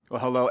Well,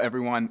 hello,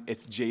 everyone.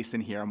 It's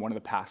Jason here. I'm one of the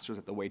pastors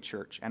at the Way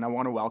Church, and I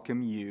want to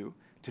welcome you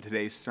to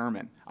today's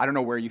sermon. I don't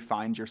know where you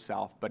find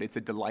yourself, but it's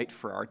a delight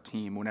for our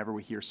team whenever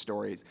we hear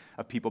stories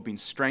of people being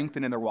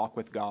strengthened in their walk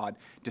with God,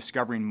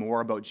 discovering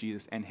more about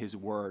Jesus and His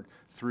Word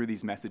through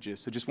these messages.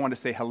 So just wanted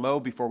to say hello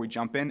before we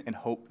jump in and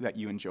hope that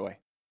you enjoy.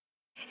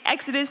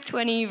 Exodus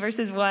 20,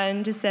 verses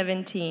 1 to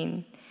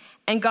 17.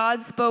 And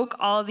God spoke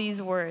all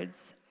these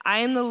words. I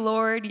am the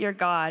Lord your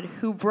God,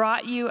 who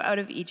brought you out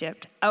of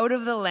Egypt, out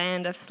of the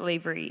land of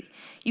slavery.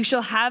 You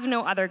shall have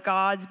no other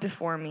gods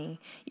before me.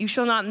 You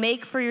shall not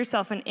make for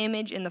yourself an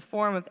image in the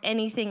form of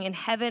anything in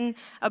heaven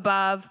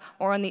above,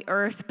 or on the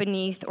earth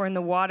beneath, or in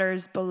the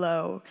waters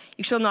below.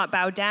 You shall not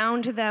bow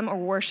down to them or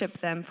worship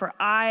them, for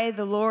I,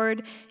 the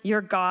Lord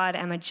your God,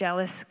 am a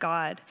jealous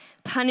God,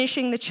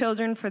 punishing the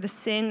children for the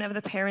sin of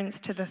the parents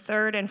to the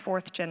third and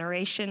fourth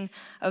generation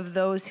of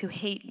those who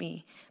hate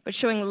me, but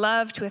showing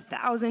love to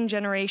 1,000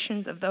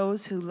 generations of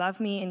those who love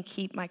me and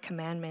keep my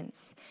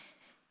commandments.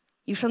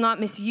 You shall not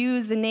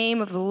misuse the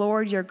name of the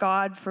Lord your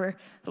God, for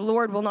the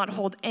Lord will not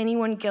hold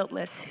anyone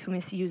guiltless who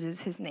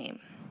misuses his name.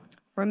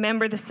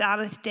 Remember the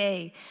Sabbath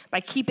day by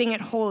keeping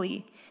it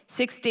holy.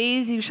 6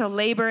 days you shall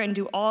labor and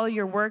do all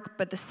your work,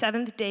 but the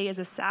seventh day is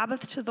a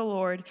Sabbath to the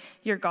Lord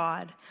your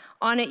God.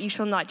 On it you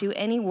shall not do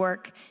any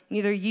work,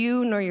 neither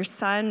you nor your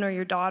son nor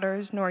your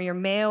daughters, nor your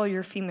male or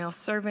your female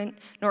servant,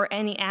 nor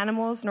any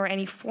animals, nor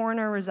any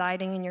foreigner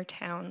residing in your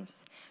towns.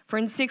 For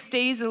in 6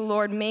 days the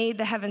Lord made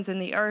the heavens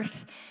and the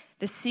earth,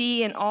 the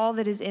sea and all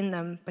that is in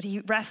them, but he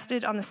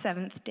rested on the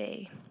seventh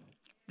day.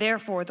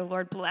 Therefore the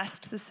Lord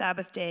blessed the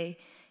Sabbath day,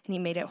 and he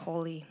made it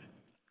holy.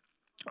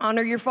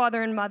 Honor your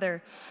father and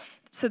mother,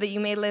 so that you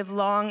may live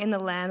long in the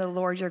land the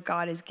Lord your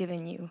God has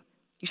given you.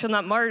 You shall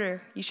not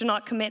murder, you shall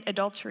not commit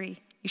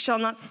adultery, you shall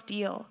not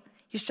steal,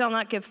 you shall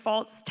not give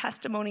false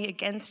testimony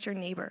against your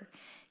neighbor.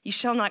 You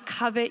shall not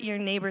covet your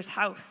neighbor's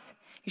house.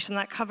 You shall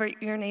not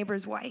covet your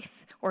neighbor's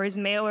wife, or his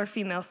male or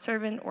female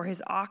servant, or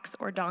his ox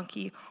or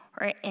donkey,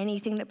 or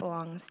anything that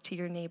belongs to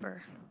your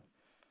neighbor.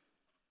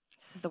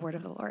 This is the word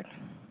of the Lord.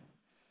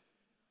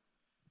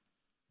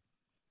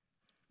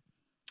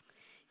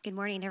 Good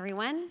morning,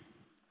 everyone.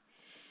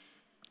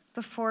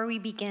 Before we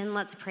begin,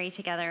 let's pray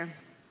together.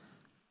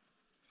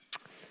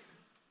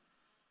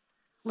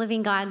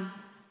 Living God,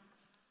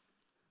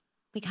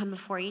 we come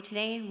before you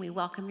today and we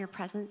welcome your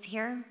presence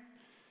here.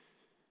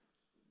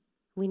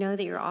 We know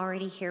that you're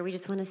already here. We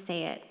just want to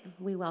say it.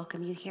 We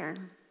welcome you here.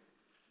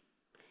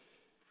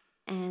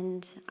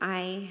 And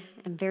I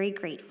am very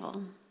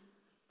grateful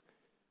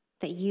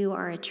that you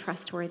are a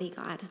trustworthy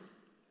God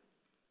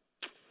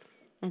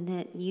and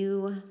that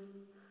you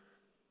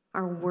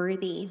are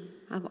worthy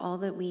of all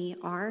that we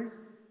are,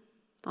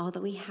 all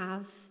that we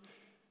have,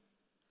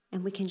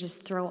 and we can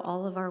just throw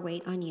all of our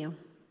weight on you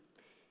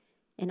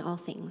in all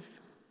things.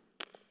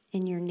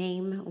 In your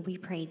name we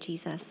pray,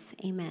 Jesus.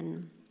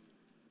 Amen.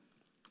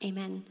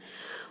 Amen.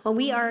 Well,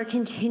 we are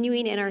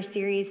continuing in our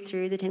series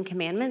through the 10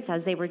 Commandments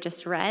as they were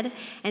just read,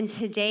 and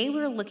today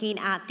we're looking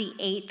at the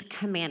 8th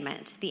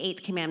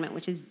commandment,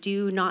 which is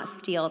do not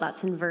steal.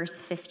 That's in verse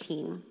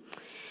 15.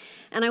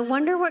 And I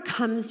wonder what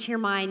comes to your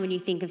mind when you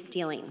think of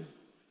stealing.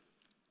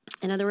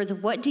 In other words,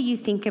 what do you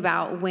think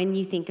about when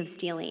you think of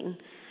stealing?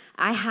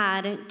 I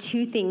had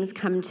 2 things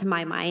come to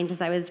my mind as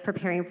I was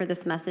preparing for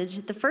this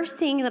message. The first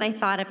thing that I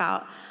thought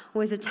about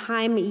was a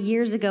time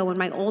years ago when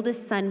my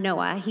oldest son,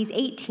 Noah, he's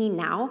 18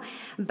 now,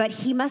 but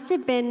he must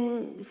have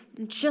been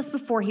just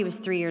before he was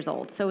 3 years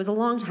old, so it was a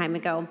long time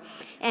ago,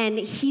 and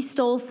he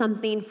stole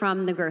something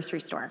from the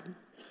grocery store.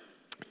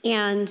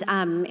 And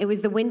it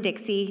was the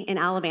Winn-Dixie in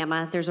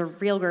Alabama. There's a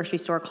real grocery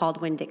store called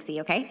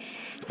Winn-Dixie, okay?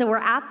 So we're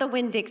at the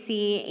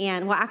Winn-Dixie,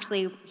 and, well,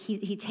 actually,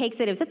 he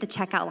takes it. It was at the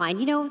checkout line.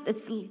 You know,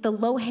 it's the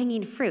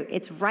low-hanging fruit.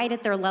 It's right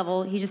at their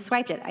level. He just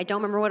swiped it. I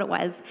don't remember what it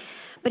was.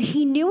 But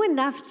he knew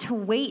enough to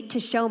wait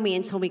to show me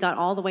until we got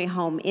all the way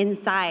home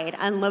inside,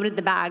 unloaded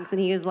the bags, and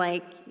he was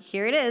like,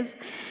 here it is.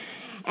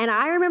 And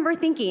I remember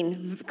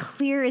thinking,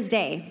 clear as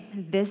day,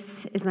 this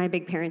is my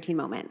big parenting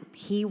moment.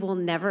 He will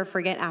never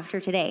forget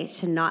after today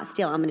to not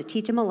steal. I'm going to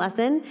teach him a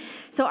lesson.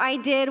 So I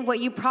did what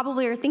you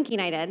probably are thinking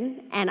I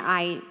did, and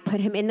I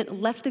put him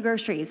left the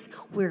groceries.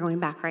 We're going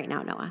back right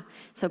now, Noah.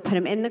 So put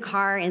him in the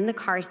car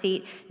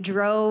seat,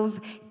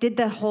 drove, did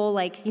the whole,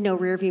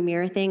 rear view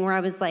mirror thing where I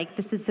was like,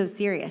 this is so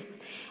serious.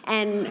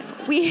 And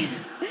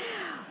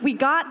we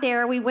got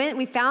there,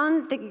 we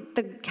found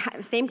the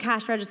same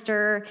cash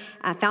register,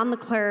 found the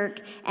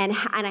clerk, and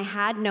I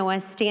had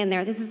Noah stand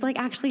there. This is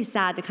actually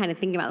sad to kind of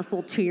think about this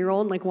little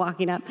 2-year-old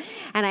walking up.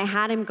 And I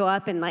had him go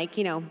up and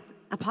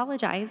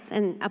apologize,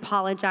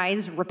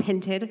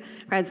 repented,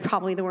 that's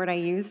probably the word I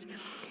used.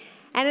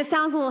 And it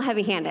sounds a little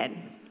heavy-handed,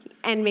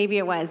 and maybe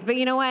it was. But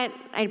you know what?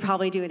 I'd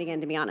probably do it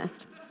again, to be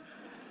honest.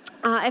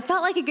 It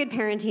felt like a good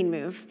parenting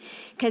move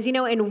because,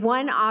 in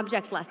one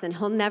object lesson,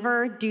 he'll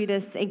never do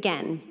this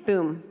again.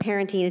 Boom,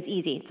 parenting is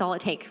easy. It's all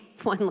it takes,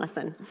 one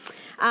lesson.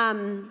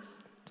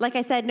 Like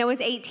I said,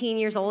 Noah's 18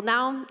 years old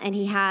now, and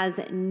he has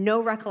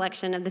no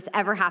recollection of this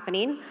ever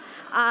happening.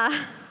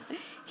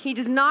 He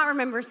does not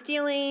remember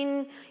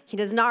stealing. He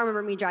does not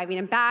remember me driving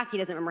him back. He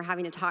doesn't remember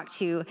having to talk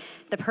to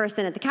the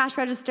person at the cash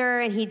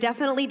register. And he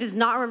definitely does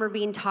not remember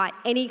being taught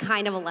any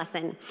kind of a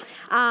lesson.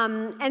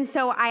 And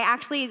so I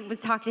actually was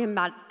talking to him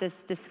about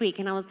this week.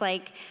 And I was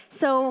like,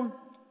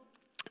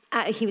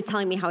 he was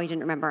telling me how he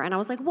didn't remember. And I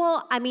was like,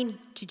 well, I mean,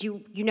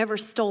 you never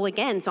stole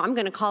again, so I'm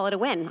going to call it a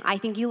win. I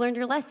think you learned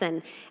your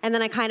lesson. And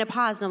then I kind of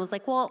paused and I was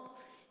like, well,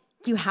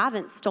 you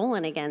haven't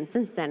stolen again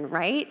since then,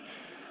 right?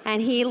 And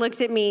he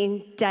looked at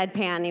me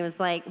deadpan. He was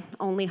like,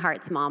 only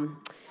hearts,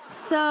 Mom.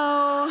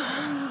 So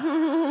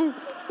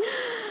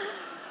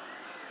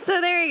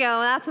there you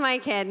go. That's my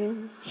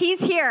kid. He's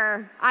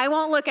here. I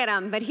won't look at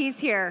him, but he's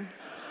here.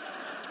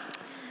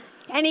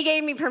 And he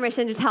gave me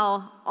permission to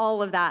tell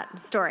all of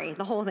that story,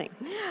 the whole thing.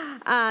 So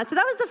that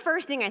was the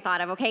first thing I thought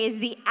of, okay, is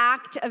the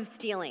act of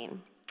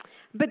stealing.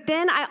 But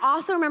then I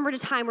also remembered a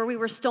time where we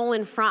were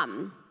stolen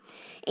from.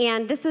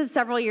 And this was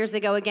several years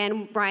ago.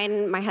 Again,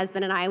 Brian, my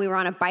husband, and I, we were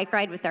on a bike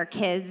ride with our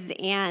kids,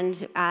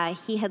 and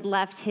he had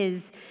left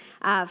his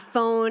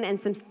phone and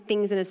some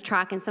things in his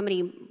truck, and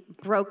somebody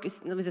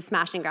it was a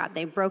smash and grab.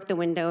 They broke the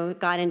window,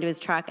 got into his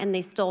truck, and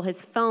they stole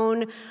his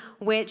phone,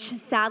 which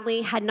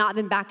sadly had not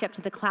been backed up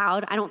to the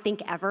cloud, I don't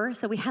think ever.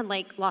 So we had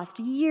lost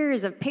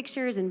years of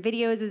pictures and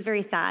videos. It was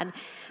very sad.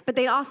 But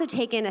they'd also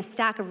taken a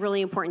stack of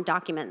really important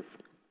documents.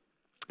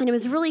 And it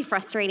was really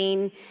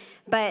frustrating,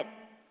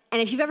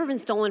 and if you've ever been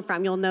stolen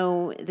from, you'll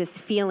know this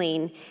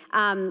feeling.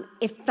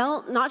 It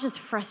felt not just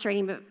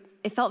frustrating, but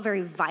it felt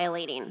very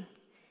violating.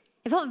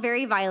 It felt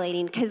very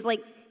violating because,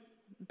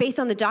 based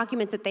on the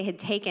documents that they had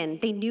taken,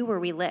 they knew where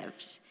we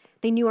lived.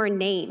 They knew our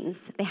names.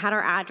 They had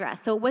our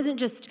address. So it wasn't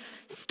just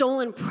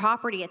stolen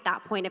property at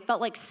that point. It felt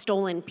like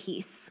stolen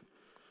peace.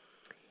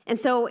 And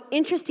so,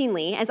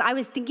 interestingly, as I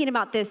was thinking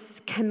about this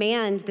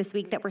command this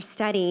week that we're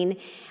studying,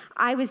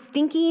 I was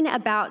thinking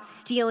about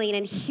stealing,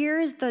 and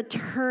here's the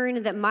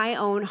turn that my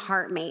own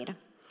heart made.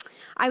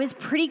 I was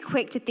pretty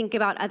quick to think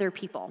about other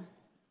people,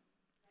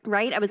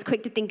 right? I was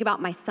quick to think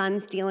about my son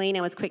stealing.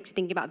 I was quick to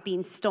think about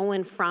being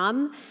stolen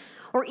from,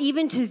 or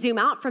even to zoom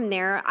out from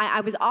there,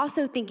 I was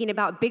also thinking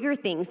about bigger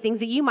things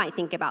that you might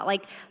think about,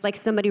 like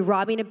somebody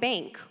robbing a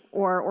bank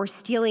or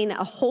stealing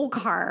a whole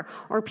car,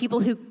 or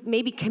people who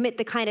maybe commit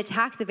the kind of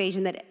tax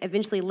evasion that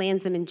eventually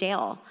lands them in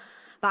jail.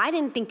 But I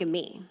didn't think of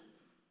me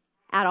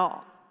at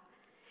all.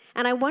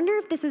 And I wonder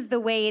if this is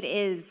the way it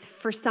is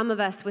for some of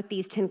us with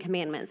these 10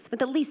 commandments,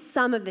 with at least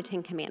some of the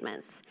 10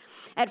 commandments.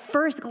 At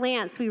first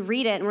glance, we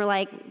read it and we're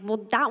like,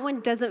 well, that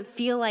one doesn't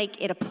feel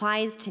like it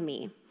applies to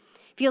me.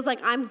 It feels like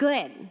I'm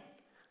good.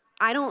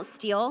 I don't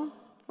steal,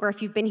 or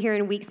if you've been here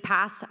in weeks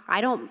past,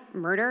 I don't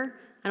murder.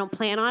 I don't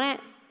plan on it.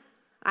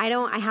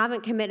 I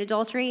haven't committed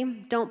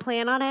adultery. Don't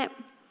plan on it.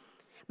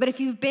 But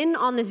if you've been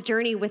on this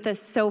journey with us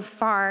so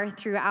far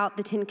throughout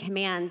the 10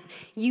 commands,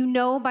 you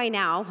know by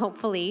now,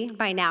 hopefully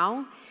by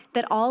now,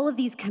 that all of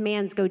these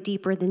commands go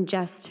deeper than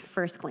just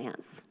first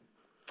glance.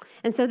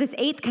 And so this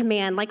 8th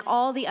command, like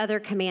all the other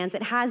commands,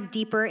 it has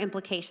deeper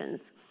implications.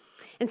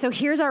 And so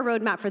here's our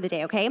roadmap for the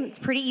day, okay? It's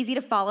pretty easy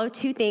to follow.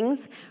 2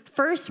 things.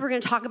 First, we're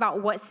going to talk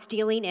about what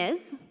stealing is.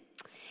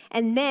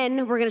 And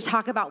then we're going to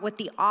talk about what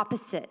the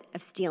opposite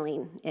of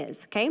stealing is,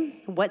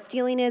 okay? What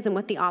stealing is and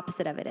what the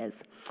opposite of it is.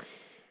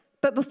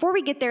 But before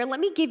we get there, let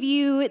me give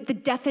you the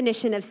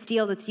definition of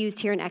steal that's used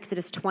here in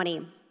Exodus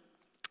 20.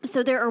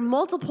 So there are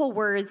multiple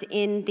words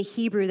in the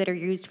Hebrew that are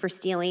used for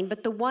stealing,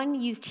 but the one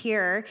used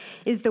here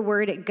is the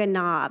word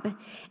ganab.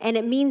 And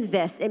it means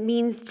this. It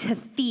means to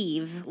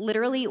thieve,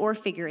 literally or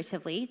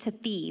figuratively, to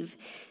thieve,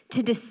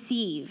 to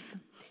deceive,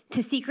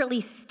 to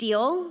secretly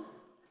steal,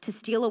 to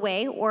steal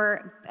away,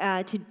 or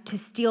to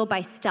steal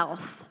by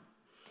stealth.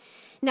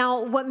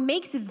 Now, what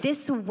makes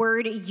this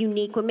word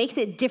unique, what makes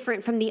it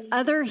different from the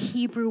other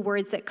Hebrew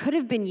words that could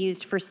have been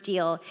used for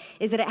steal,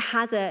 is that it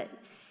has a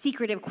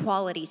secretive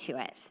quality to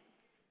it.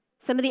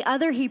 Some of the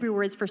other Hebrew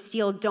words for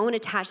steal don't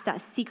attach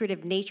that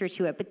secretive nature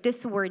to it, but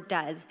this word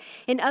does.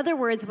 In other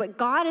words, what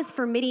God is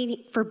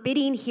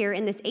forbidding here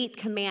in this 8th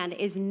command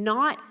is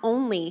not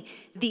only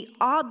the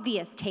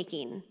obvious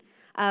taking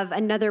of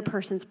another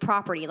person's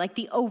property, like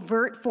the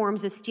overt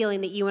forms of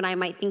stealing that you and I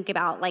might think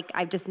about, like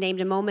I've just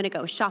named a moment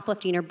ago,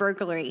 shoplifting or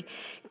burglary.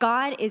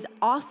 God is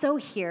also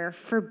here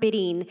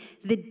forbidding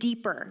the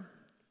deeper,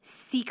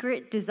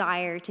 secret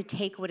desire to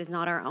take what is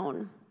not our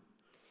own.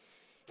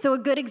 So a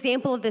good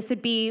example of this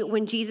would be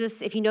when Jesus,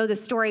 if you know the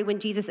story, when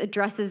Jesus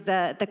addresses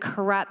the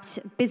corrupt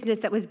business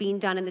that was being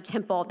done in the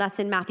temple. That's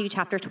in Matthew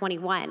chapter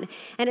 21.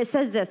 And it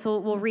says this,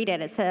 we'll read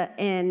it. It's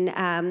in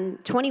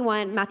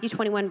Matthew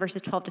 21,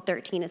 verses 12 to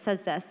 13. It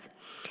says this: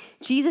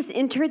 Jesus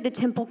entered the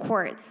temple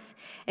courts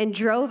and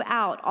drove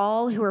out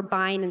all who were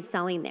buying and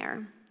selling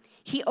there.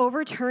 He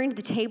overturned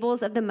the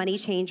tables of the money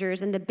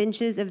changers and the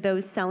benches of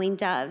those selling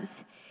doves.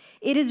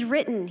 It is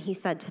written, he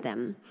said to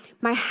them,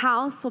 my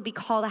house will be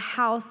called a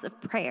house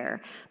of prayer,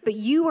 but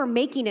you are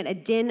making it a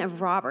den of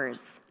robbers.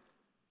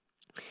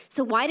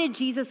 So why did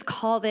Jesus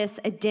call this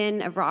a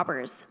den of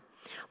robbers?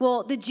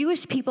 Well, the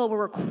Jewish people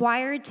were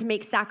required to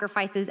make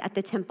sacrifices at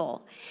the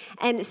temple.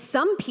 And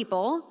some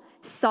people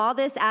saw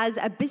this as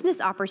a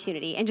business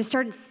opportunity and just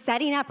started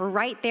setting up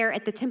right there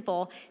at the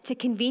temple to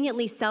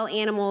conveniently sell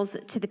animals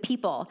to the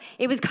people.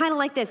 It was kind of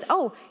like this,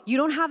 oh, you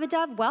don't have a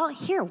dove? Well,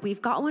 here,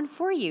 we've got one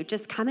for you.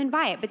 Just come and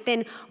buy it. But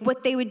then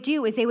what they would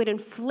do is they would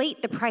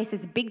inflate the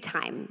prices big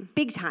time,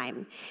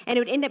 and it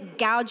would end up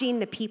gouging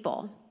the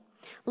people.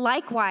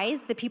 Likewise,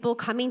 the people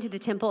coming to the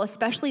temple,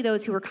 especially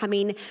those who were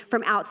coming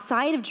from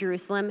outside of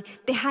Jerusalem,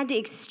 they had to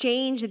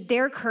exchange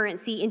their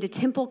currency into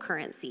temple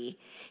currency,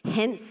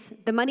 hence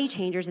the money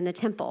changers in the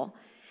temple.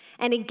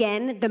 And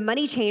again, the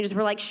money changers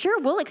were like, sure,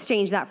 we'll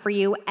exchange that for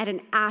you at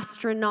an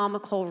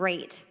astronomical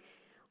rate.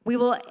 We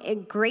will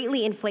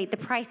greatly inflate the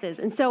prices.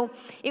 And so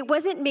it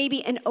wasn't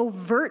maybe an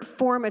overt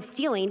form of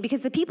stealing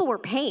because the people were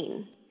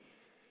paying.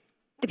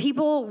 The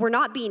people were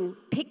not being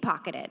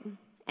pickpocketed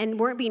and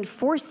weren't being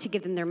forced to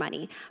give them their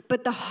money.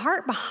 But the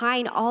heart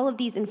behind all of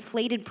these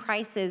inflated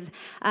prices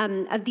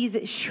of these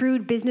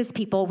shrewd business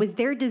people was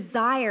their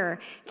desire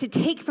to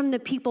take from the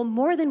people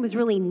more than was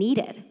really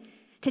needed,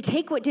 to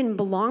take what didn't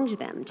belong to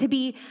them, to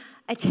be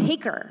a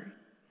taker,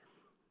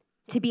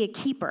 to be a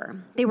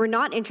keeper. They were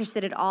not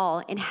interested at all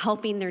in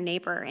helping their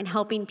neighbor and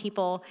helping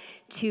people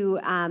to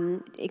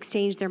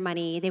exchange their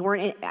money. They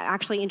weren't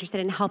actually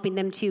interested in helping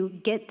them to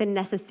get the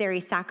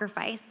necessary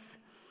sacrifice.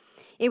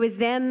 It was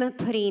them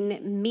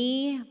putting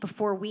me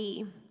before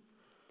we.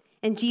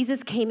 And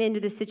Jesus came into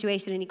this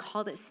situation and he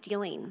called it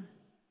stealing.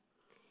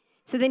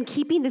 So then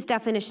keeping this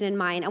definition in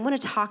mind, I want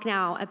to talk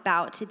now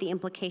about the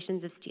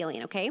implications of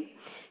stealing, okay?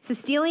 So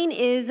stealing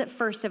is,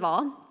 first of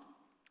all,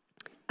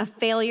 a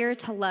failure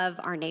to love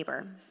our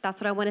neighbor.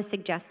 That's what I want to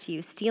suggest to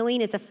you.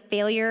 Stealing is a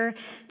failure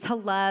to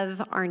love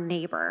our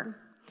neighbor.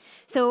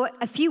 So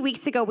a few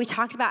weeks ago, we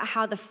talked about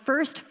how the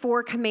first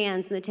 4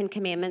 commands in the 10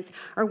 Commandments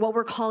are what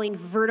we're calling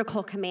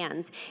vertical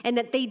commands, and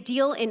that they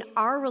deal in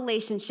our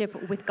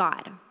relationship with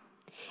God.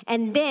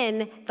 And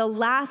then the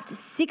last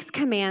 6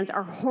 commands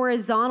are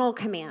horizontal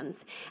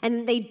commands,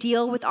 and they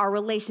deal with our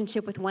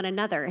relationship with one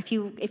another. If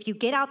you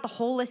get out the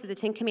whole list of the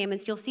 10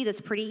 Commandments, you'll see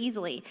this pretty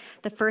easily.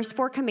 The first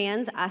 4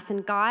 commands, us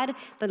and God.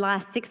 The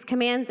last 6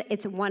 commands,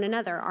 it's one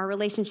another, our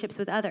relationships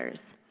with others.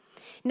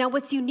 Now,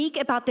 what's unique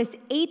about this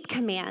 8th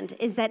command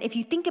is that if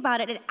you think about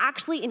it, it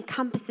actually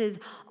encompasses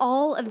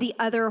all of the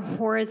other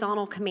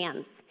horizontal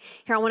commands.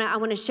 Here, I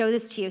want to show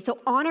this to you. So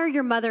honor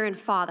your mother and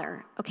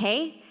father,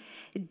 okay?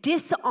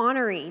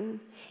 Dishonoring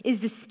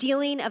is the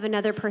stealing of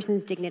another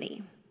person's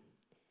dignity.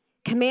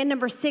 Command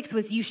number 6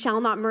 was you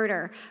shall not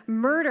murder.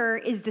 Murder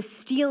is the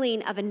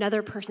stealing of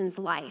another person's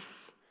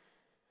life.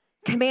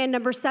 Command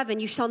number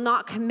 7, you shall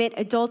not commit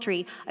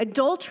adultery.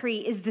 Adultery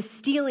is the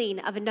stealing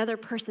of another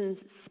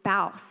person's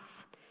spouse.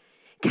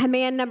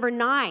 Command number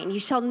 9, you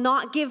shall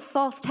not give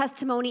false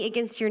testimony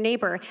against your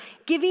neighbor.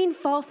 Giving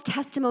false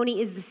testimony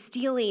is the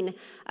stealing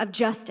of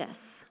justice.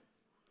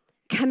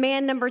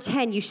 Command number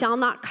 10, you shall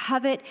not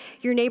covet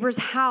your neighbor's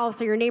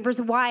house or your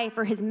neighbor's wife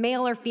or his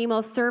male or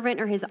female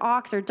servant or his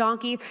ox or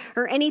donkey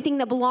or anything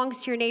that belongs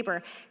to your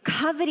neighbor.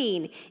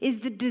 Coveting is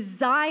the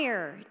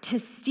desire to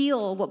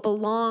steal what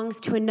belongs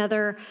to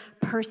another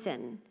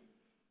person.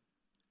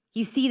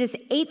 You see, this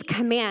 8th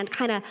command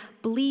kind of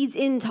bleeds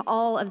into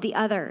all of the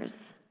others.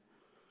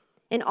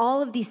 In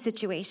all of these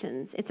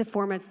situations, it's a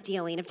form of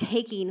stealing, of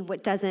taking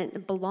what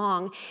doesn't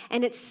belong.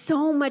 And it's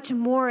so much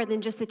more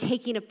than just the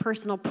taking of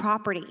personal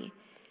property.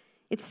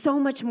 It's so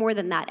much more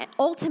than that. And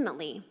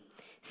ultimately,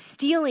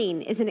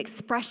 stealing is an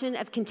expression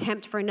of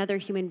contempt for another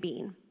human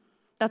being.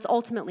 That's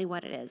ultimately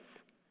what it is.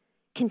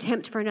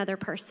 Contempt for another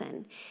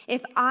person.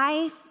 It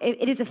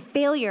is a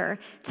failure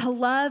to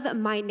love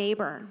my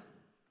neighbor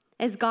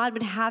as God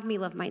would have me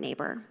love my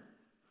neighbor.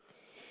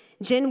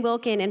 Jen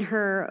Wilkin, in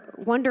her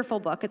wonderful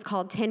book, it's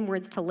called 10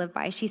 Words to Live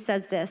By, she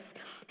says this: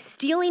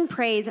 stealing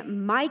prays,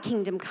 my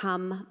kingdom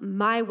come,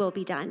 my will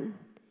be done.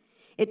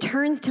 It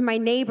turns to my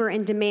neighbor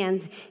and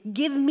demands,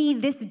 give me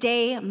this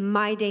day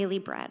my daily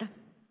bread.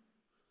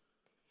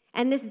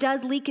 And this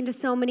does leak into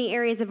so many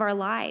areas of our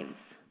lives.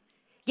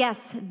 Yes,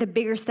 the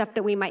bigger stuff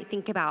that we might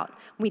think about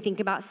when we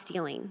think about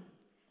stealing,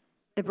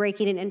 the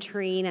breaking and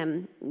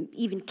entering,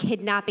 even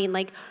kidnapping,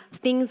 like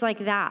things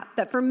like that.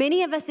 But for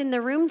many of us in the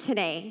room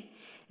today,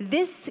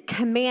 this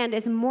command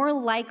is more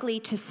likely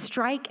to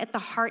strike at the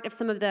heart of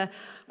some of the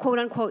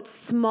quote-unquote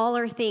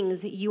smaller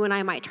things that you and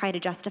I might try to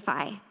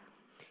justify.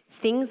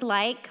 Things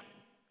like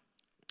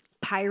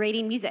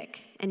pirating music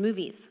and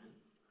movies.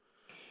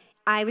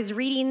 I was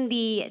reading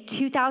the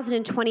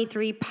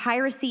 2023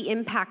 Piracy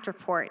Impact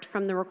Report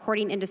from the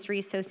Recording Industry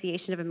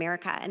Association of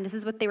America, and this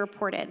is what they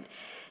reported.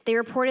 They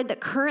reported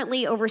that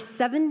currently over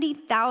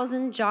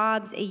 70,000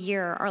 jobs a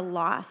year are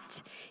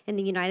lost in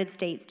the United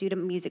States due to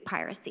music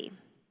piracy.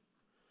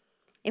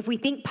 If we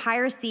think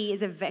piracy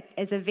is a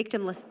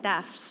victimless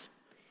theft,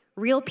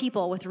 real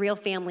people with real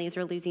families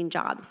are losing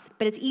jobs.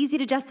 But it's easy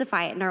to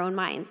justify it in our own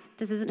minds.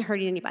 This isn't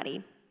hurting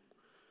anybody.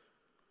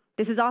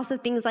 This is also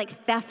things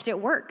like theft at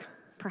work,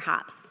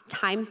 perhaps.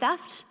 Time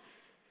theft,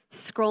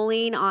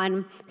 scrolling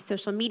on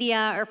social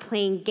media or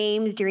playing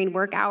games during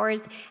work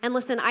hours. And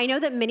listen, I know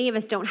that many of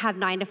us don't have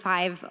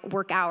 9-to-5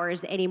 work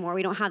hours anymore.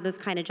 We don't have those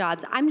kind of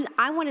jobs.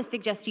 I want to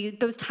suggest to you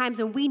those times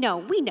when we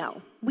know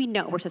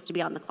we're supposed to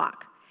be on the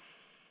clock.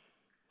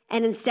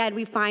 And instead,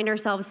 we find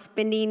ourselves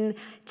spending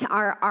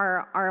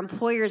our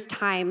employer's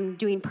time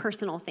doing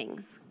personal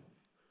things.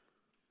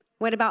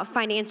 What about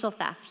financial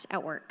theft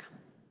at work?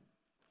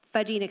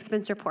 Fudging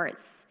expense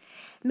reports.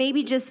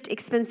 Maybe just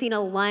expensing a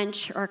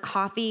lunch or a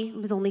coffee.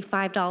 It was only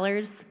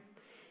 $5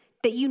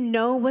 that you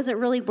know wasn't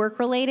really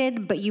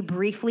work-related, but you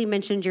briefly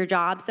mentioned your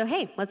job. So,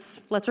 hey,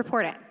 let's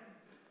report it.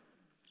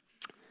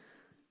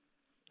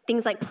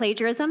 Things like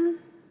plagiarism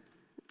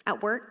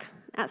at work,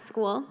 at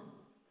school.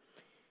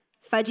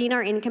 Fudging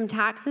our income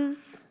taxes,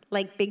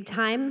 like big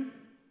time,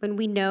 when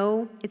we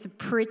know it's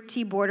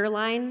pretty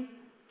borderline.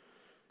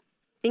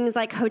 Things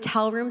like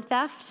hotel room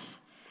theft.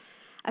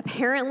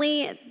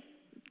 Apparently,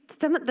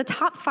 some of the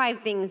top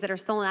 5 things that are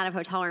stolen out of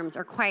hotel rooms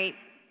are quite,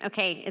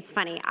 okay, it's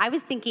funny. I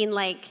was thinking,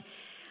 like,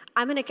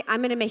 I'm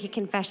gonna make a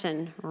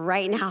confession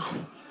right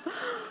now.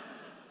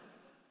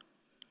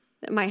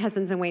 My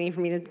husband's been waiting for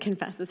me to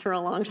confess this for a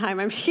long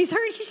time. He's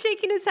already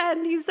shaking his head,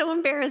 and he's so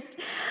embarrassed.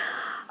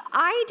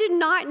 I did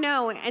not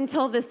know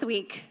until this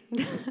week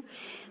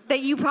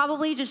that you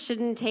probably just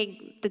shouldn't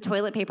take the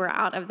toilet paper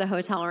out of the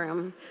hotel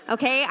room,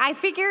 okay? I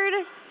figured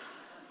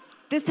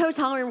this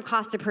hotel room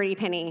cost a pretty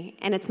penny,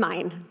 and it's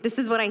mine. This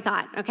is what I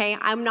thought, okay?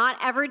 I'm not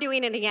ever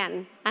doing it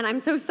again, and I'm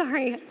so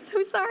sorry. I'm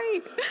so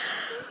sorry.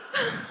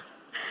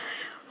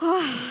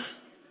 Oh,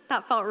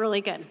 that felt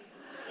really good.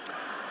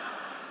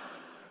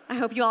 I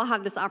hope you all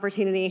have this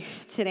opportunity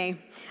today.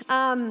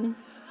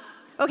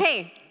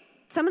 Okay,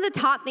 some of the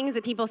top things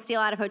that people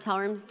steal out of hotel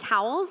rooms: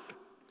 towels,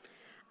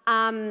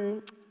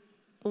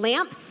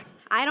 lamps,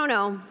 I don't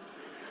know.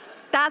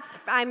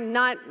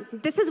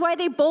 This is why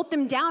they bolt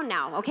them down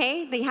now,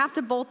 okay? They have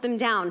to bolt them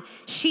down.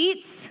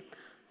 Sheets,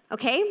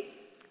 okay?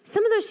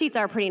 Some of those sheets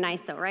are pretty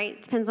nice though,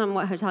 right? Depends on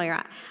what hotel you're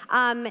at.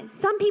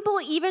 Some people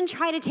even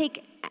try to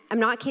take, I'm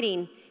not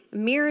kidding,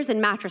 mirrors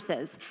and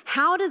mattresses.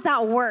 How does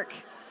that work?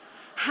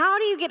 How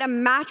do you get a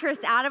mattress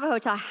out of a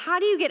hotel? How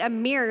do you get a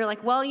mirror? You're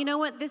like, well, you know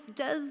what? This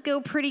does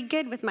go pretty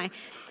good with my...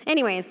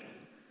 Anyways,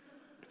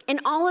 in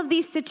all of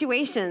these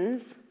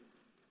situations,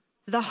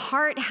 the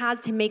heart has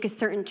to make a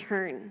certain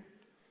turn.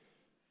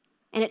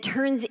 And it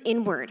turns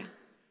inward.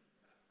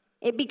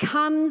 It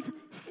becomes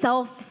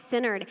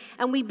self-centered.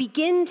 And we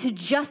begin to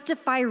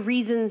justify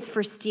reasons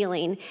for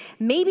stealing.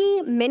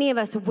 Maybe many of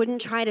us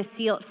wouldn't try to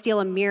steal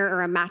a mirror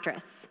or a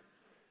mattress.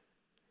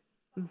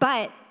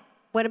 But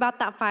what about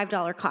that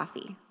 $5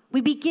 coffee?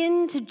 We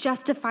begin to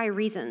justify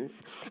reasons.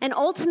 And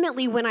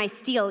ultimately, when I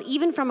steal,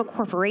 even from a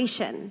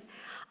corporation,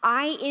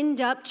 I end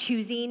up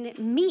choosing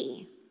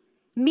me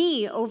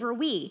over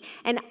we.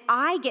 And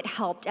I get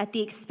helped at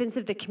the expense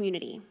of the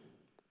community.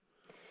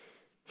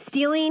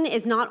 Stealing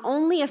is not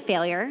only a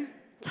failure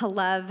to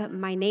love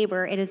my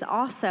neighbor, it is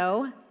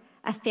also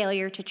a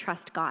failure to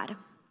trust God.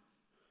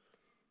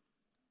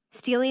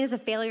 Stealing is a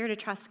failure to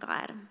trust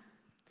God.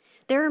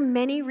 There are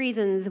many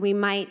reasons we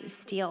might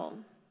steal.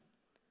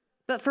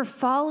 But for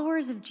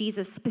followers of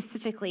Jesus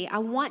specifically, I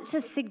want to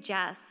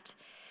suggest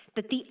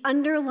that the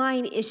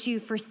underlying issue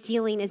for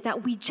stealing is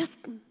that we just,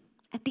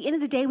 at the end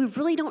of the day, we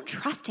really don't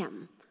trust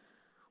him.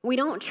 We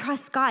don't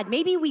trust God.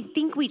 Maybe we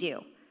think we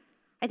do.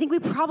 I think we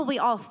probably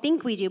all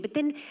think we do, but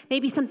then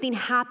maybe something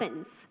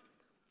happens,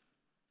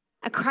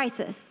 a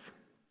crisis,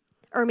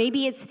 or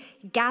maybe it's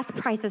gas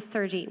prices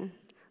surging,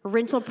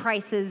 rental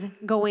prices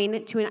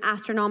going to an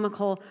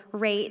astronomical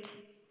rate,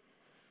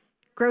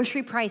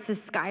 grocery prices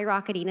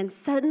skyrocketing, and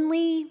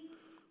suddenly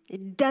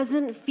it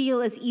doesn't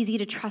feel as easy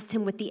to trust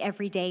him with the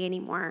everyday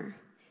anymore.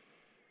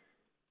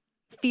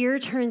 Fear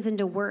turns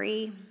into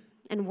worry,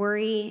 and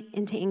worry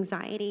into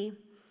anxiety.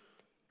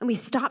 And we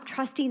stop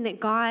trusting that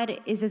God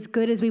is as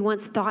good as we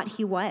once thought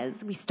he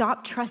was. We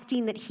stop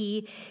trusting that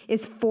he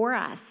is for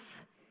us,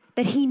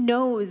 that he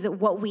knows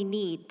what we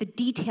need, the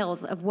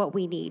details of what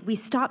we need. We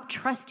stop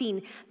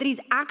trusting that he's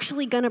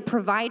actually going to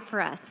provide for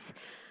us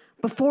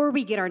before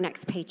we get our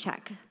next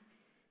paycheck.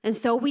 And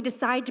so we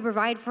decide to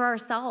provide for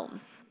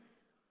ourselves.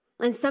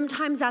 And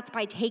sometimes that's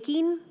by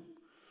taking,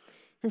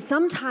 and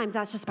sometimes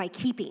that's just by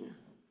keeping.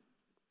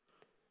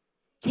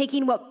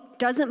 Taking what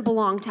doesn't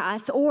belong to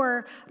us,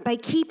 or by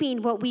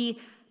keeping what we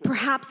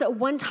perhaps at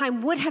one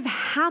time would have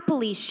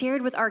happily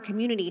shared with our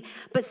community,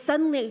 but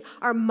suddenly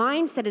our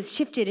mindset has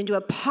shifted into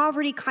a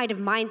poverty kind of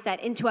mindset,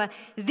 into a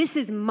this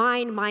is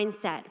mine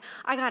mindset.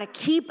 I gotta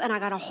keep and I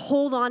gotta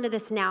hold on to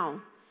this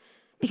now.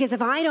 Because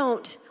if I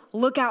don't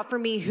look out for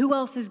me, who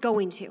else is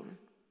going to?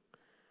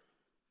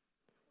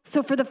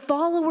 So for the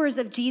followers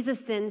of Jesus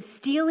then,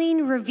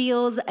 stealing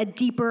reveals a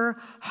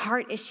deeper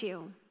heart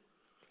issue.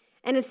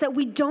 And it's that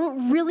we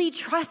don't really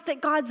trust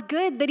that God's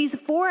good, that he's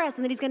for us,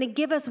 and that he's going to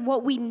give us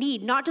what we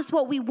need, not just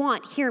what we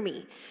want, hear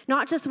me,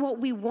 not just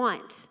what we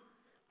want.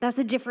 That's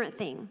a different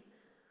thing,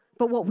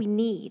 but what we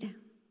need.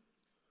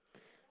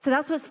 So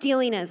that's what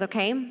stealing is,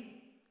 okay?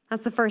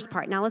 That's the first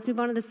part. Now let's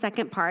move on to the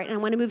second part, and I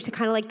want to move to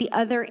kind of like the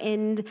other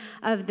end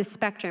of the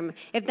spectrum.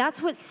 If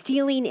that's what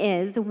stealing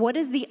is, what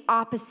is the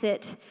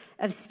opposite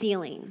of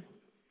stealing?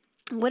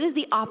 What is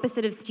the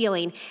opposite of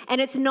stealing? And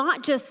it's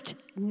not just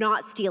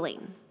not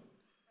stealing,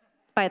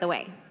 by the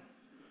way.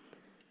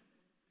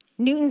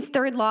 Newton's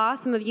third law,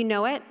 some of you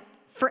know it.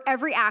 For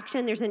every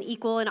action, there's an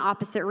equal and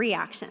opposite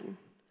reaction.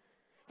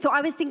 So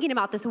I was thinking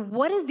about this.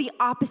 What is the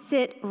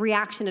opposite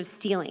reaction of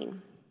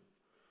stealing?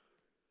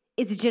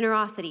 It's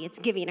generosity. It's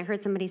giving. I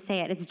heard somebody say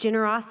it. It's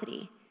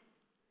generosity.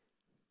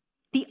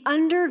 The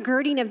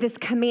undergirding of this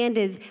command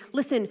is,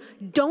 listen,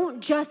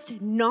 don't just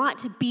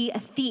not be a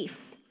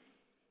thief.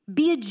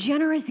 Be a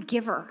generous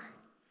giver.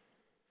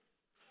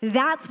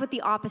 That's what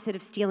the opposite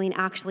of stealing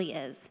actually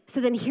is. So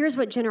then here's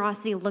what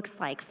generosity looks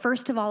like.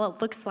 First of all,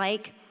 it looks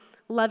like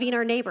loving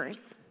our neighbors.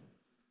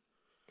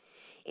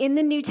 In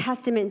the New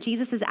Testament,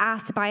 Jesus is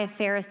asked by a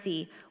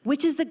Pharisee,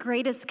 which is the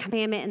greatest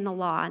commandment in the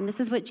law? And this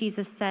is what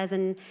Jesus says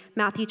in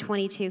Matthew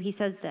 22. He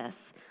says this,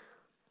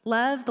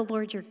 love the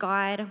Lord your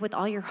God with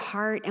all your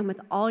heart and with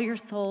all your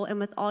soul and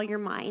with all your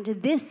mind.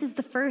 This is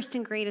the first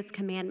and greatest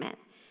commandment.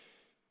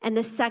 And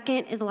the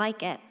second is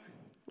like it.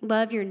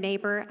 Love your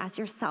neighbor as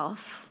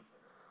yourself.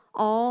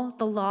 All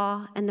the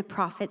law and the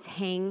prophets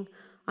hang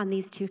on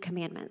these two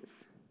commandments.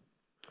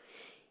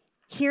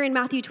 Here in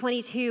Matthew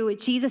 22,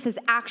 Jesus is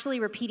actually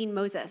repeating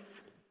Moses.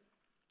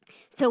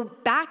 So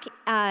back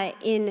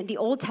in the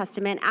Old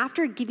Testament,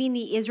 after giving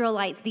the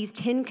Israelites these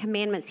 10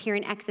 commandments here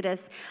in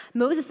Exodus,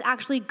 Moses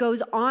actually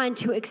goes on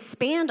to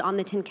expand on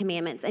the 10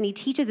 commandments, and he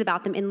teaches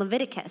about them in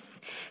Leviticus.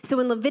 So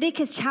in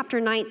Leviticus chapter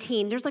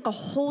 19, there's like a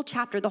whole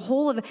chapter, the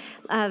whole of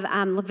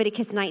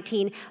Leviticus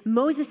 19,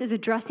 Moses is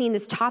addressing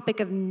this topic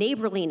of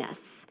neighborliness.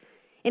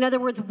 In other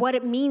words, what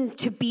it means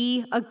to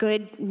be a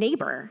good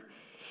neighbor.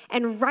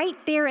 And right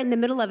there in the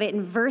middle of it,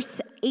 in verse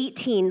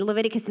 18,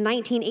 Leviticus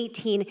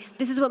 19:18,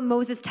 this is what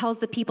Moses tells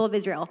the people of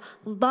Israel.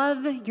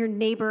 Love your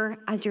neighbor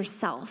as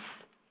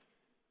yourself.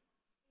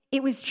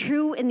 It was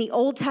true in the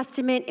Old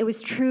Testament, it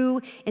was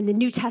true in the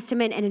New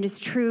Testament, and it is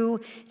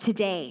true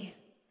today.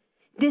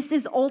 This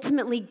is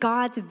ultimately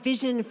God's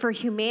vision for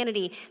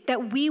humanity,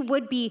 that we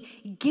would be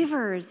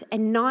givers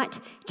and not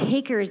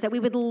takers, that we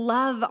would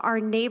love our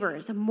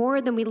neighbors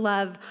more than we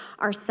love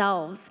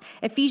ourselves.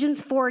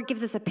 Ephesians 4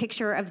 gives us a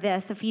picture of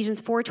this. Ephesians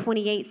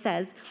 4:28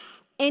 says,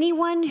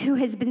 anyone who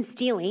has been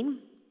stealing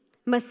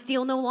must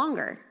steal no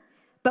longer,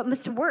 but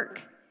must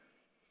work,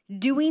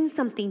 doing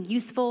something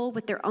useful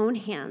with their own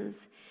hands,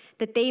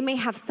 that they may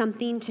have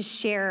something to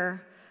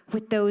share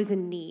with those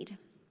in need.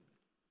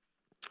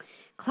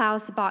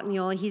 Klaus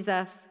Bachmuel, he's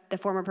the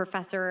former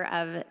professor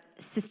of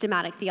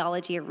systematic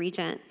theology at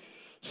Regent.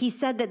 He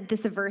said that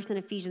this verse in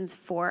Ephesians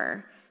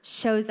 4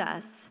 shows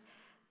us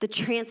the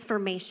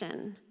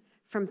transformation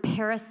from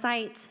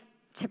parasite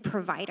to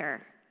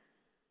provider,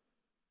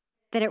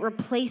 that it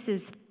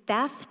replaces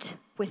theft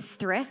with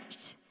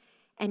thrift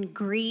and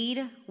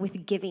greed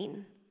with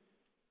giving,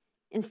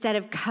 instead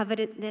of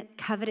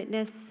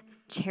covetousness,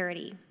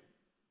 charity.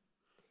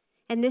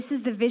 And this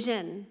is the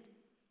vision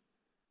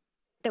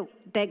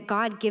that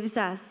God gives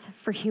us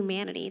for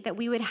humanity, that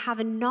we would have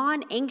a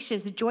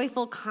non-anxious,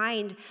 joyful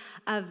kind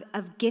of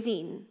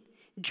giving,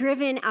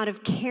 driven out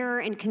of care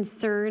and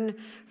concern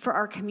for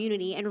our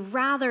community. And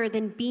rather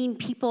than being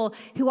people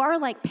who are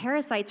like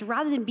parasites,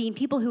 rather than being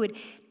people who would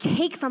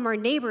take from our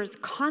neighbors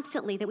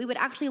constantly, that we would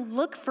actually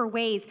look for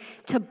ways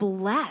to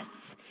bless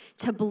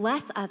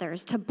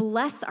others, to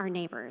bless our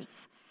neighbors.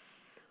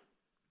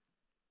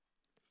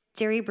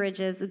 Jerry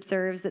Bridges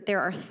observes that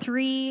there are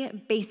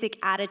 3 basic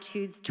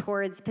attitudes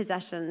towards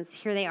possessions.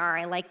 Here they are.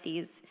 I like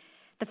these.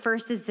 The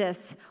first is this: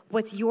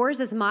 what's yours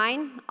is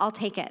mine, I'll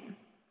take it.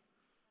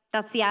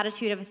 That's the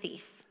attitude of a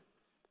thief.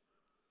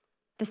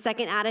 The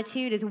second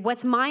attitude is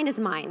what's mine is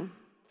mine,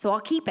 so I'll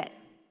keep it.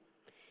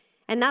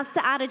 And that's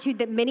the attitude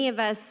that many of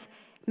us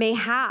may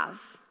have,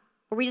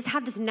 where we just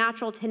have this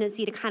natural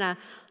tendency to kind of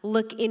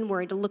look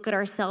inward, to look at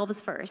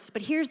ourselves first.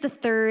 But here's the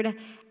third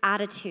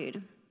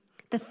attitude.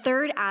 The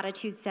third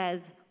attitude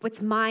says,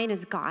 what's mine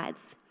is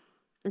God's,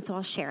 and so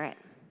I'll share it.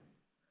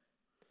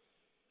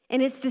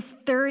 And it's this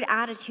third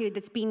attitude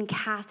that's being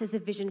cast as a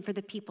vision for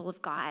the people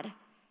of God,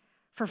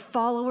 for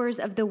followers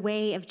of the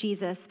way of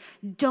Jesus.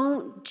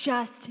 Don't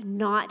just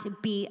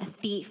not be a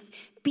thief.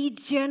 Be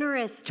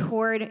generous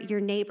toward your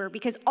neighbor,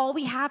 because all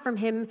we have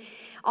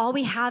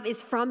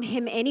is from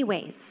him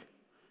anyways.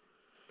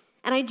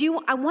 And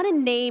I want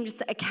to name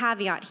just a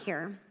caveat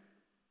here.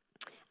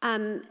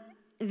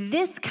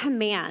 This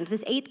command, this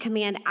 8th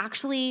command,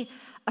 actually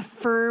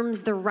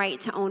affirms the right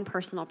to own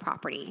personal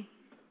property.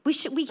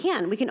 We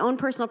can own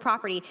personal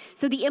property.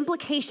 So the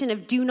implication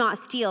of do not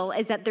steal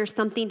is that there's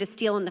something to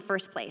steal in the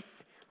first place.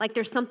 Like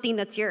there's something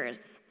that's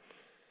yours.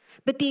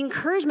 But the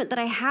encouragement that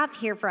I have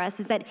here for us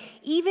is that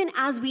even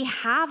as we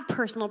have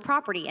personal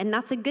property, and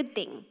that's a good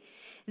thing,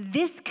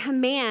 this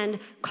command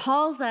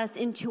calls us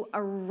into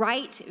a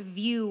right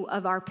view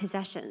of our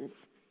possessions.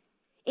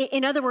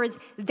 In other words,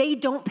 they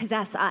don't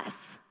possess us.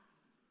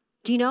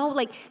 Do you know?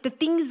 Like the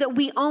things that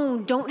we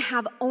own don't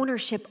have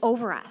ownership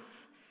over us.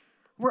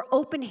 We're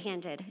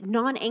open-handed,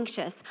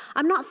 non-anxious.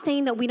 I'm not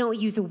saying that we don't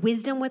use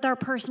wisdom with our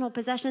personal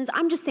possessions.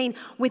 I'm just saying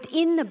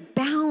within the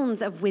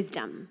bounds of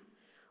wisdom,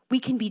 we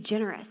can be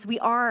generous. We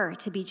are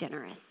to be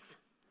generous.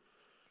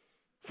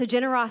 So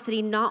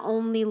generosity not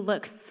only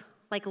looks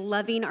like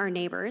loving our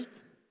neighbors,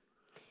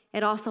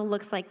 it also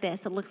looks like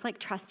this. It looks like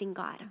trusting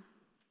God.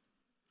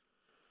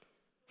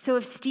 So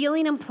if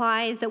stealing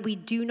implies that we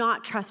do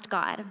not trust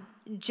God,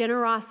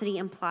 generosity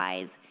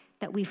implies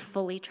that we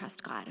fully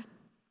trust God.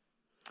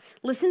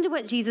 Listen to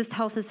what Jesus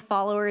tells his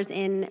followers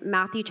in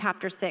Matthew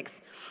chapter 6.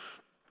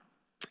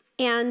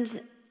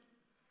 And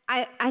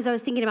as I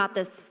was thinking about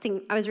this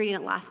thing, I was reading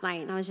it last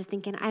night, and I was just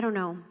thinking, I don't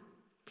know.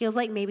 Feels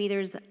like maybe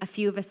there's a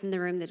few of us in the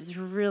room that just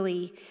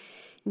really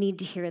need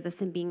to hear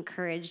this and be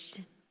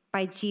encouraged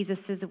by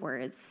Jesus'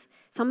 words.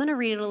 So I'm going to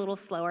read it a little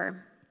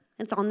slower.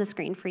 It's on the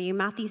screen for you.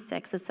 Matthew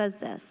 6, it says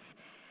this.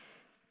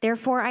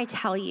 Therefore, I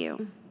tell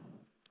you,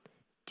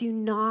 do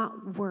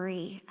not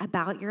worry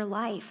about your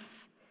life,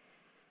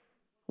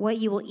 what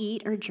you will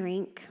eat or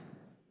drink,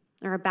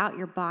 or about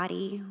your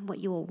body, what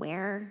you will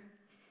wear.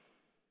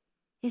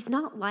 Is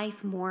not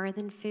life more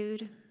than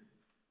food,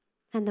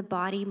 and the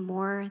body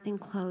more than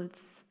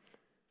clothes?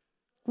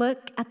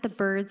 Look at the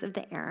birds of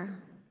the air.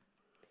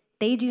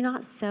 They do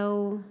not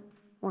sow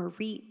or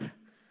reap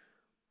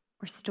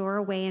or store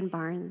away in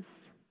barns,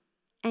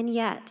 and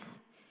yet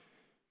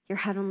your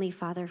heavenly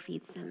Father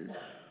feeds them.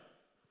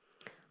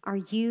 Are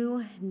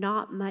you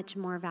not much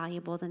more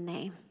valuable than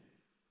they?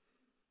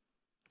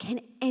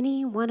 Can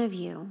any one of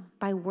you,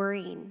 by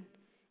worrying,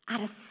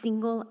 add a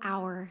single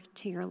hour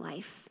to your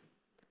life?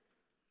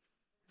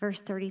 Verse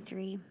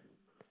 33,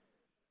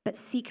 but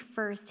seek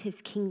first his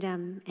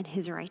kingdom and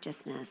his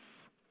righteousness,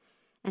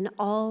 and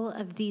all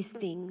of these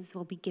things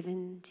will be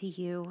given to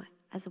you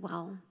as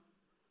well.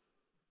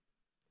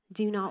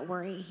 Do not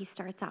worry, he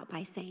starts out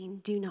by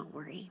saying, do not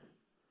worry.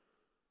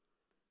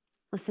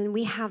 Listen,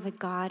 we have a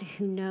God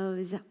who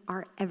knows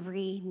our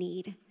every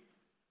need.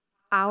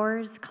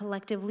 Ours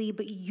collectively,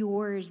 but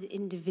yours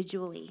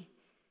individually.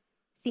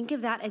 Think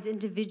of that as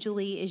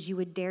individually as you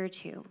would dare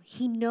to.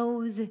 He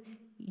knows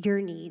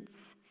your needs,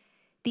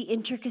 the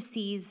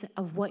intricacies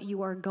of what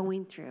you are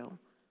going through.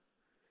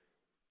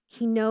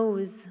 He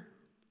knows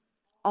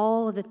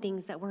all of the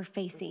things that we're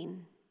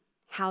facing,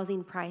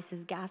 housing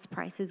prices, gas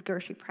prices,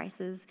 grocery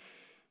prices,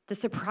 the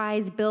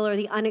surprise bill or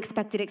the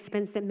unexpected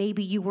expense that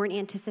maybe you weren't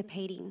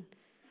anticipating.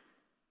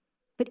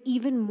 But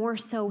even more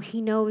so,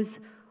 he knows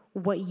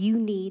what you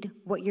need,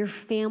 what your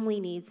family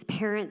needs,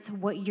 parents,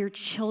 what your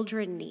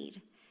children need.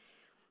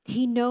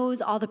 He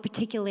knows all the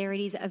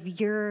particularities of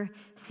your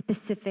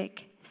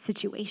specific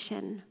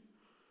situation,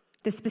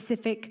 the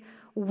specific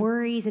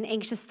worries and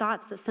anxious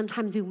thoughts that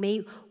sometimes we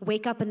may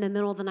wake up in the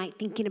middle of the night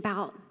thinking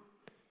about,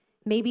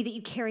 maybe that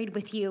you carried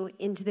with you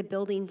into the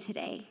building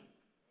today.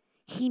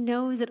 He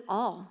knows it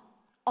all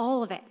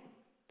of it.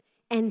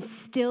 And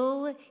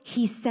still,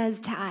 he says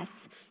to us,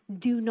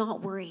 do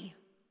not worry.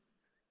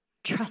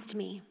 Trust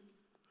me.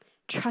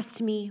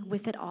 Trust me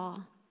with it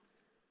all.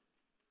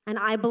 And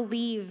I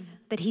believe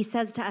that he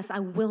says to us, I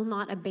will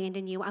not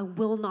abandon you. I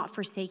will not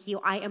forsake you.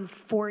 I am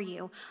for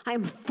you. I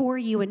am for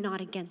you and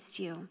not against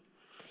you.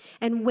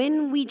 And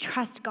when we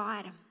trust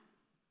God,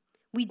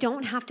 we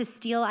don't have to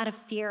steal out of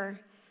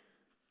fear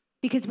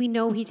because we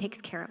know he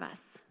takes care of us.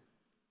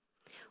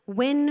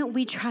 When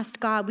we trust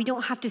God, we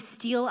don't have to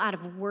steal out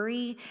of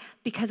worry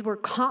because we're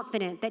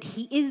confident that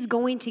he is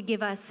going to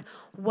give us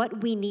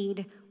what we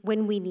need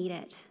when we need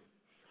it.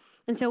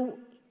 And so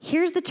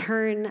here's the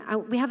turn.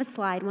 We have a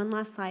slide, one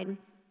last slide.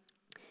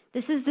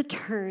 This is the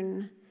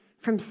turn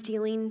from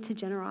stealing to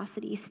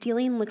generosity.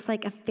 Stealing looks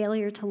like a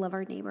failure to love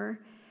our neighbor,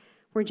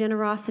 where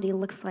generosity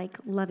looks like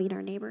loving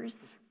our neighbors.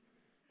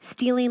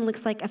 Stealing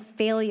looks like a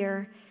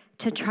failure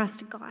to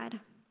trust God,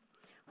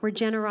 where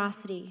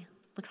generosity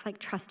looks like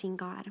trusting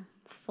God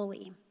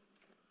fully.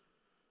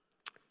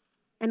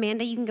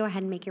 Amanda, you can go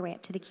ahead and make your way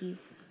up to the keys.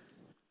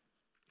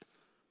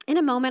 In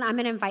a moment, I'm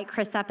going to invite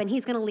Chris up, and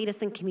he's going to lead us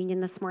in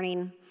communion this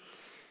morning.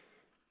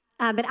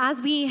 But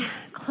as we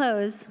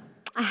close,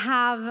 I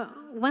have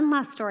one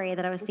last story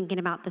that I was thinking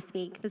about this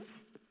week that's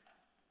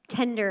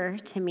tender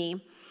to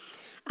me.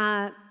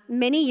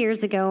 Many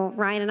years ago,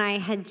 Ryan and I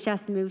had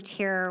just moved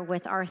here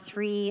with our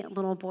 3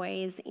 little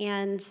boys,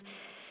 and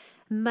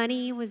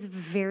money was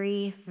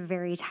very,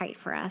 very tight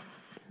for us,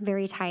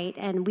 very tight.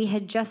 And we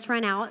had just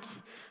run out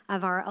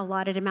of our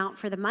allotted amount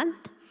for the month.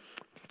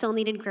 Still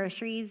needed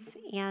groceries,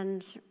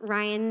 and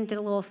Ryan did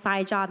a little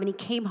side job, and he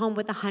came home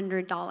with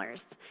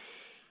 $100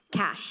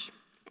 cash.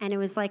 And it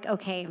was like,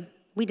 okay,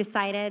 we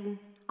decided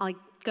I'll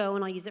go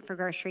and I'll use it for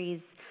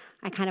groceries.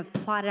 I kind of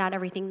plotted out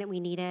everything that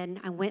we needed.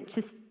 I went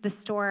to the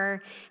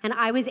store, and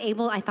I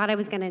thought I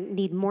was going to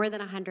need more than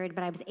 100,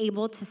 but I was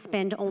able to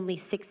spend only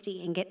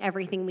 60 and get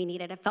everything we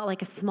needed. It felt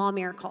like a small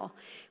miracle.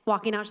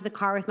 Walking out to the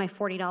car with my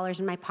 $40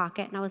 in my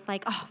pocket, and I was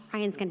like, oh,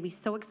 Ryan's going to be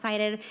so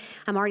excited.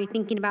 I'm already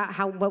thinking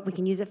about what we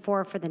can use it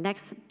for the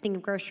next thing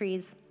of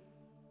groceries.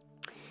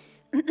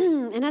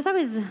 And as I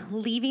was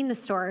leaving the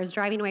store, I was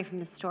driving away from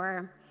the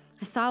store,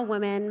 I saw a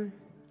woman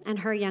and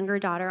her younger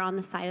daughter on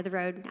the side of the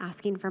road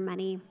asking for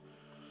money.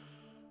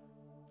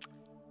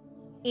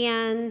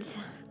 And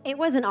it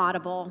wasn't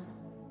audible.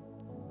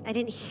 I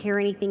didn't hear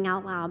anything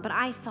out loud, but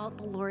I felt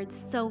the Lord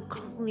so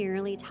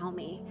clearly tell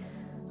me,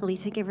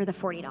 Elita, give her the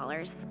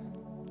 $40.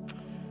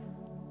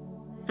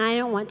 And I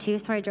didn't want to,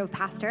 so I drove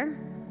past her.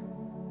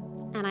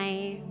 And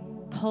I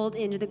pulled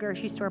into the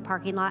grocery store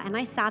parking lot, and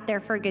I sat there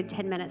for a good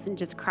 10 minutes and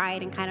just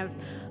cried and kind of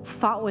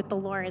fought with the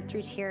Lord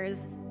through tears.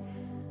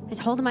 I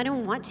told him I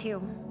didn't want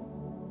to.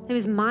 It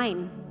was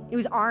mine. It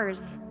was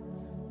ours.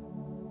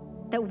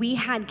 That we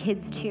had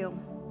kids too.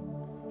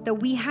 That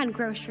we had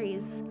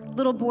groceries,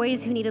 little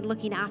boys who needed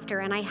looking after,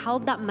 and I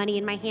held that money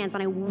in my hands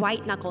and I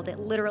white-knuckled it,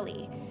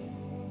 literally.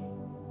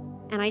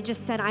 And I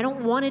just said, I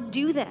don't want to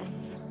do this.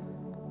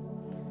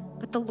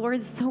 But the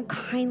Lord so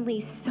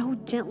kindly, so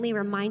gently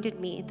reminded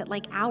me that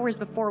like hours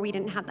before we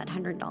didn't have that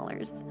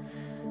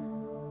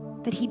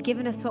 $100, that he'd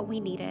given us what we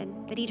needed,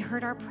 that he'd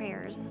heard our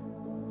prayers,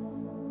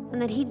 and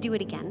that he'd do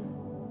it again,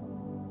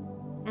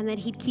 and that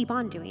he'd keep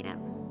on doing it.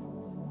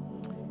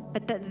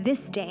 But that this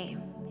day,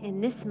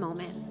 in this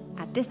moment,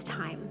 at this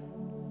time,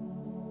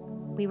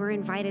 we were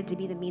invited to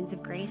be the means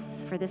of grace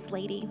for this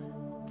lady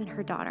and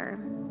her daughter.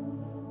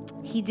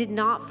 He did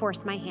not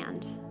force my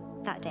hand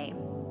that day.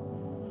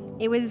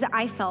 It was,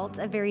 I felt,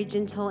 a very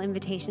gentle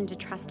invitation to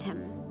trust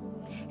him.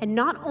 And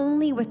not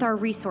only with our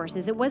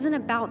resources, it wasn't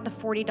about the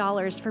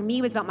 $40. For me,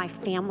 it was about my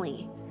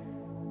family.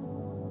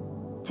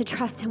 To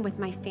trust him with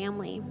my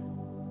family.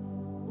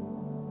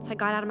 So I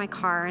got out of my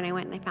car and I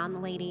went and I found the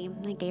lady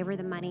and I gave her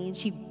the money and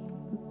she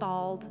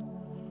bawled.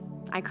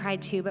 I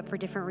cried too, but for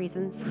different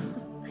reasons.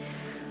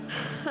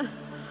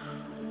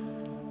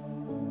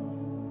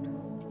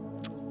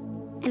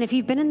 And if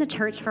you've been in the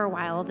church for a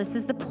while, this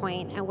is the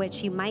point at which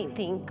you might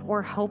think,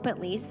 or hope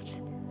at least,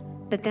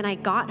 that then I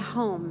got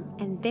home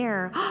and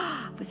there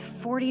was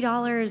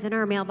 $40 in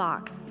our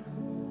mailbox.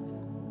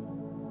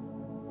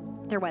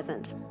 There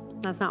wasn't.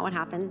 That's not what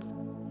happened.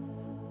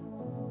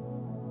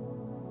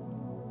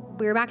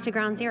 We were back to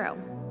ground zero.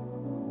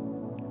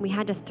 We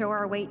had to throw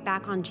our weight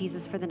back on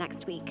Jesus for the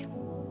next week,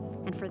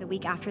 and for the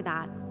week after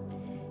that,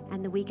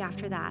 and the week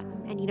after that.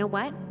 And you know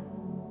what?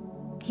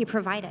 He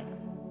provided.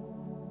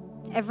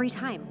 Every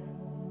time.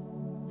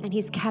 And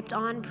he's kept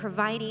on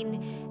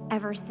providing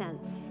ever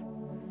since.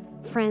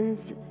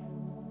 Friends,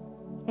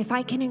 if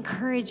I can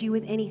encourage you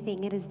with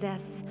anything, it is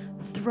this: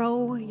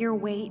 throw your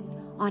weight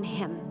on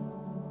him.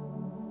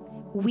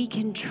 We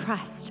can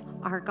trust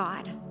our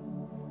God.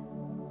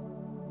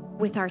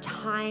 With our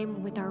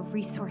time, with our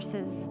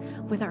resources,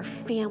 with our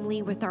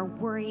family, with our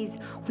worries,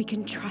 we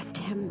can trust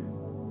him.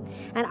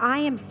 And I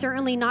am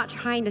certainly not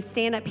trying to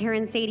stand up here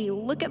and say to you,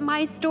 look at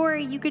my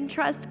story, you can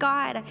trust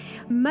God.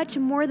 Much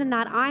more than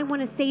that, I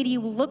want to say to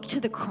you, look to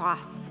the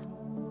cross.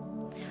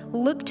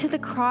 Look to the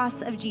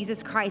cross of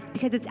Jesus Christ,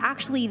 because it's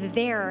actually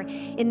there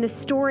in the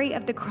story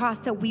of the cross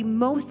that we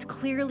most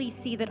clearly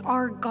see that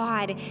our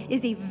God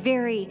is a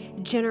very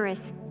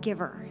generous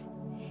giver.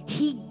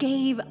 He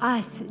gave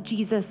us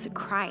Jesus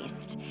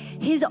Christ,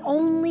 his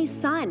only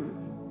son.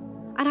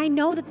 And I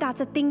know that that's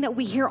a thing that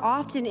we hear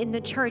often in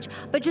the church,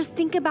 but just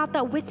think about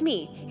that with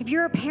me. If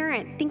you're a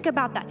parent, think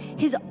about that.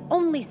 His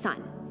only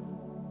son,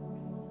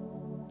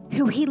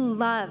 who he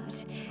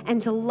loved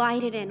and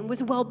delighted in,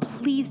 was well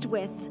pleased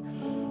with.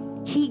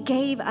 He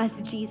gave us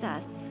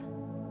Jesus,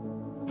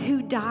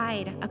 who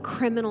died a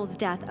criminal's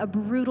death, a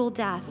brutal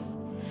death,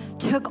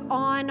 took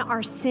on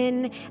our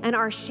sin and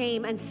our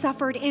shame and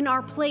suffered in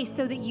our place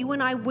so that you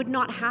and I would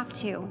not have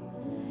to,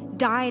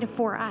 died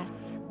for us.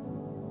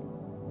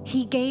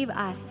 He gave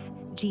us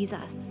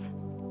Jesus.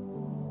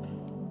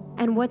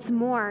 And what's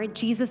more,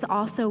 Jesus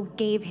also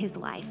gave his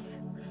life.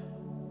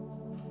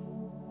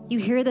 You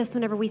hear this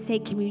whenever we say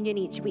communion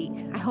each week.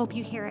 I hope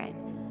you hear it.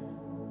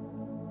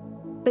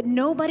 But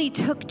nobody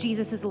took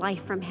Jesus'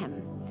 life from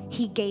him.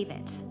 He gave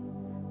it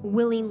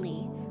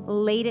willingly,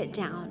 laid it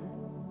down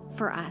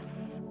for us.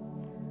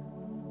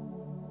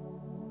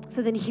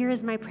 So then here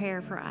is my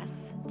prayer for us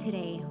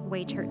today,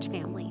 Way Church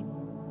family.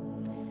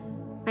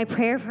 My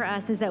prayer for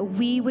us is that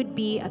we would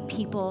be a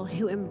people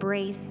who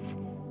embrace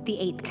the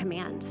 8th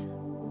command.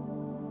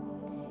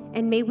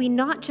 And may we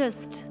not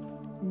just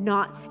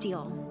not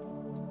steal.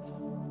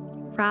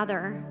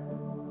 Rather,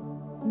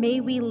 may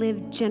we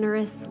live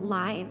generous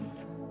lives.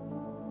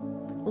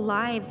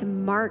 Lives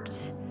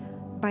marked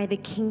by the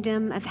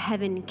kingdom of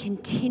heaven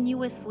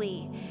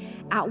continuously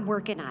at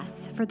work in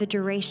us for the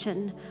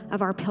duration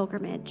of our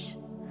pilgrimage.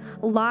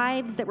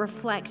 Lives that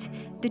reflect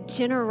the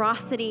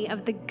generosity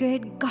of the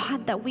good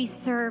God that we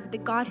serve, the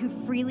God who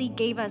freely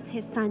gave us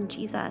his son,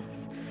 Jesus.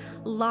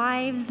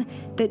 Lives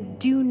that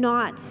do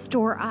not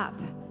store up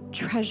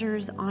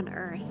treasures on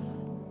earth,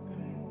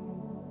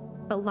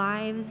 but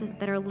lives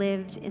that are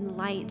lived in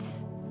light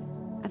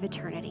of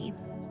eternity.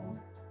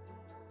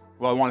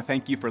 Well, I want to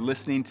thank you for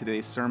listening to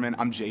today's sermon.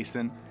 I'm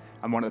Jason.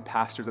 I'm one of the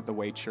pastors at the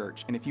Way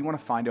Church. And if you want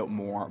to find out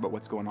more about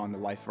what's going on in the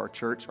life of our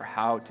church or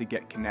how to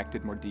get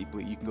connected more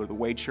deeply, you can go to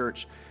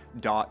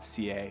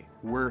thewaychurch.ca.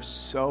 We're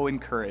so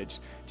encouraged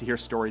to hear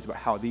stories about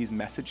how these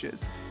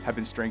messages have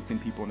been strengthening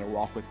people in their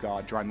walk with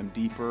God, drawing them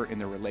deeper in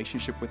their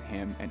relationship with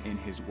Him and in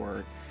His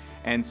Word.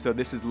 And so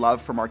this is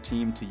love from our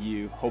team to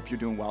you. Hope you're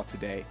doing well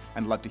today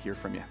and love to hear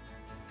from you.